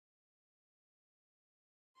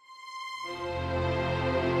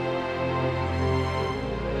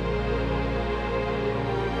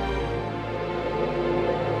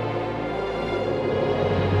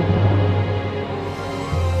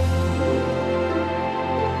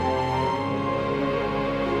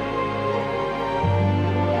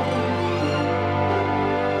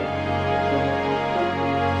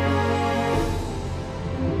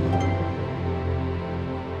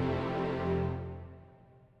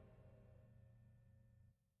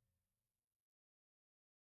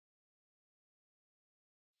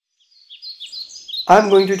I'm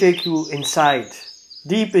going to take you inside,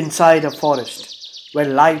 deep inside a forest where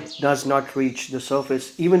light does not reach the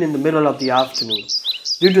surface even in the middle of the afternoon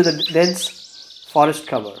due to the dense forest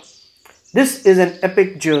cover. This is an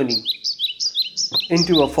epic journey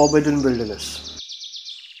into a forbidden wilderness.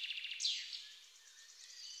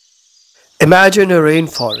 Imagine a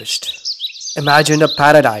rainforest. Imagine a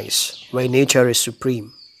paradise where nature is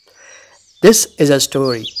supreme. This is a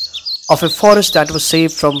story of a forest that was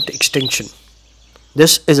saved from extinction.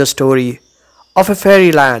 This is a story of a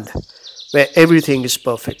fairyland where everything is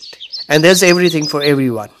perfect and there's everything for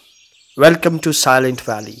everyone. Welcome to Silent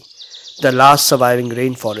Valley, the last surviving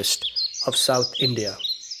rainforest of South India.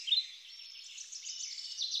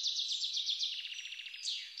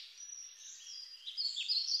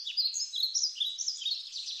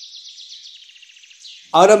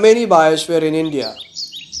 Out of many biospheres in India,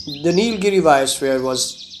 the Niligiri Biosphere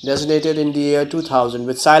was designated in the year 2000,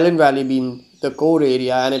 with Silent Valley being the core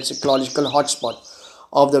area and its ecological hotspot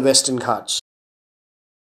of the Western Ghats.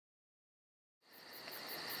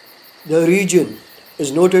 The region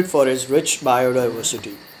is noted for its rich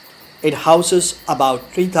biodiversity. It houses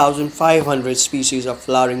about 3,500 species of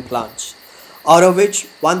flowering plants, out of which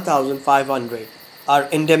 1,500 are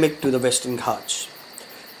endemic to the Western Ghats.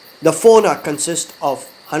 The fauna consists of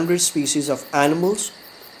 100 species of animals,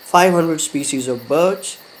 500 species of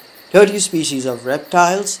birds, 30 species of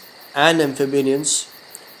reptiles and amphibians,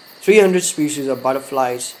 300 species of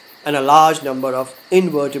butterflies, and a large number of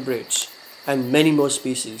invertebrates, and many more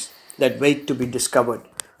species that wait to be discovered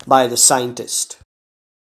by the scientists.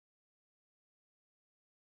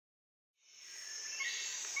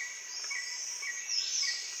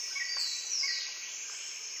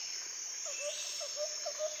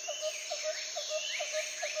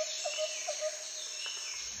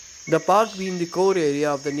 The park, being the core area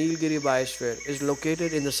of the Niligiri Biosphere, is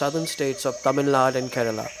located in the southern states of Tamil Nadu and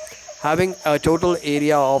Kerala, having a total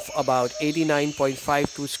area of about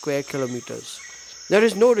 89.52 square kilometers. There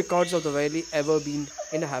is no records of the valley ever being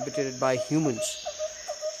inhabited by humans,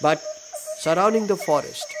 but surrounding the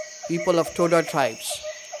forest, people of Toda tribes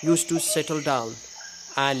used to settle down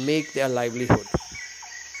and make their livelihood.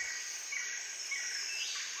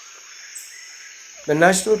 The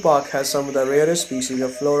national park has some of the rarest species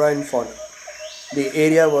of flora and fauna. The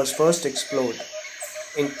area was first explored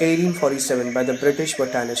in 1847 by the British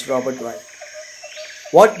botanist Robert Wright.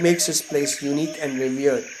 What makes this place unique and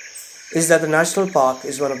revered is that the national park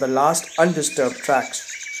is one of the last undisturbed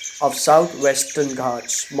tracts of southwestern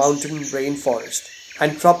Ghats mountain rainforest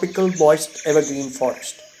and tropical moist evergreen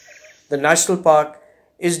forest. The national park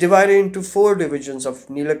is divided into 4 divisions of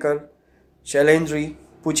Nilakar, Sairandhri,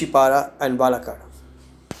 Poochipara and Walakkad.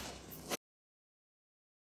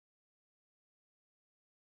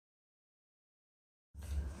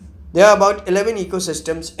 There are about 11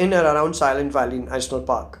 ecosystems in and around Silent Valley National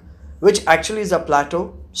Park, which actually is a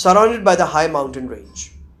plateau surrounded by the high mountain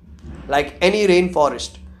range. Like any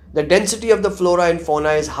rainforest, the density of the flora and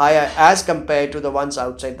fauna is higher as compared to the ones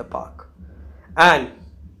outside the park. And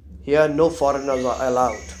here no foreigners are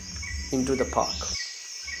allowed into the park.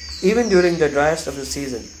 Even during the driest of the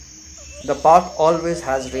season, the park always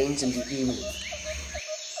has rains in the evening.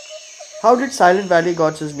 How did Silent Valley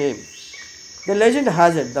got its name? The legend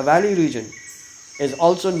has it the valley region is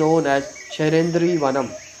also known as Sairandhri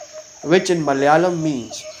Vanam, which in Malayalam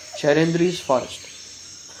means Sairandhri's forest.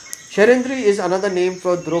 Sairandhri is another name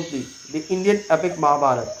for Draupadi, the Indian epic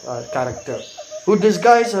Mahabharata character, who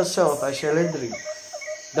disguised herself as Sairandhri,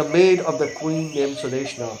 the maid of the queen named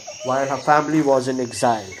Sudeshna, while her family was in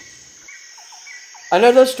exile.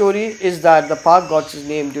 Another story is that the park got its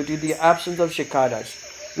name due to the absence of cicadas,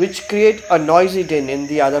 which create a noisy din in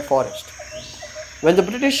the other forest. When the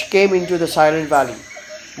British came into the Silent Valley,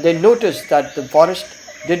 they noticed that the forest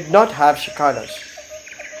did not have cicadas,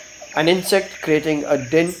 an insect creating a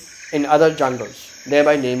din in other jungles,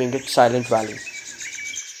 thereby naming it Silent Valley.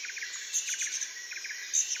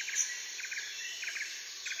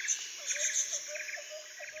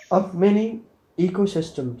 Of many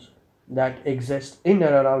ecosystems that exist in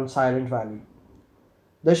and around Silent Valley,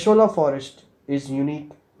 the Shola forest is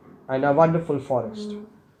unique and a wonderful forest.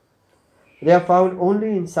 They are found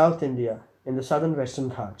only in South India, in the southern Western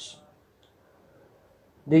Ghats.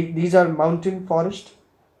 These are mountain forests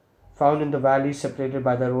found in the valleys separated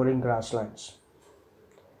by the rolling grasslands.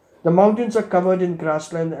 The mountains are covered in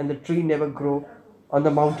grassland and the trees never grow on the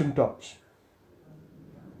mountain tops.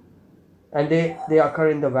 And they occur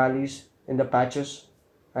in the valleys, in the patches,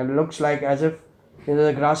 and it looks like as if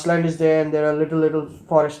the grassland is there and there are little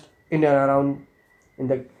forest in and around in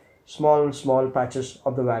the small patches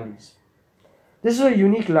of the valleys. This is a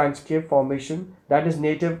unique landscape formation that is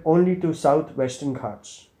native only to South Western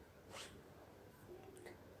Ghats.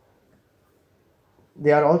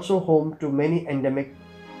 They are also home to many endemic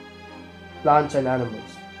plants and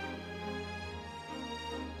animals.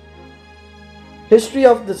 History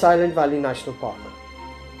of the Silent Valley National Park.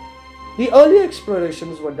 The early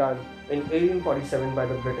explorations were done in 1847 by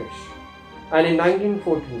the British, and in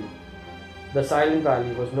 1914, the Silent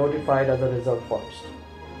Valley was notified as a reserve forest.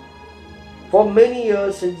 For many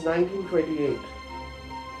years since 1928,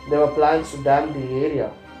 there were plans to dam the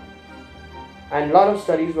area, and a lot of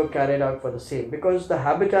studies were carried out for the same, because the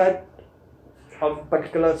habitat of a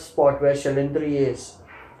particular spot where Sairandhri is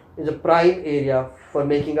a prime area for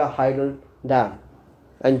making a hydel dam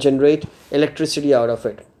and generate electricity out of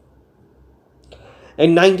it.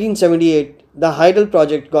 In 1978, the hydel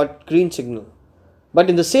project got green signal, but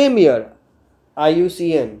in the same year,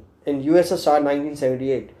 IUCN in USSR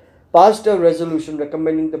 1978 passed a resolution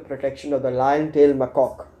recommending the protection of the lion-tailed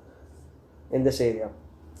macaque in this area.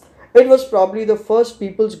 It was probably the first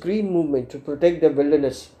people's green movement to protect the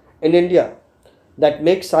wilderness in India that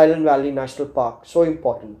makes Silent Valley National Park so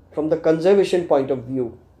important from the conservation point of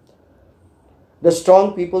view. The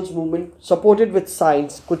strong people's movement, supported with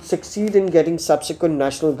science, could succeed in getting subsequent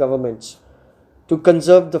national governments to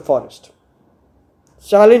conserve the forest.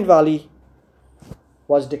 Silent Valley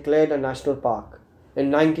was declared a national park in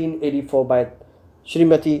 1984 by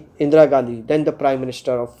Srimati Indira Gandhi, then the Prime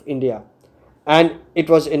Minister of India, and it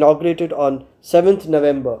was inaugurated on 7th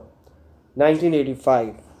November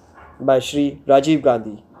 1985 by Shri Rajiv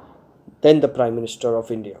Gandhi, then the Prime Minister of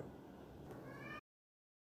India.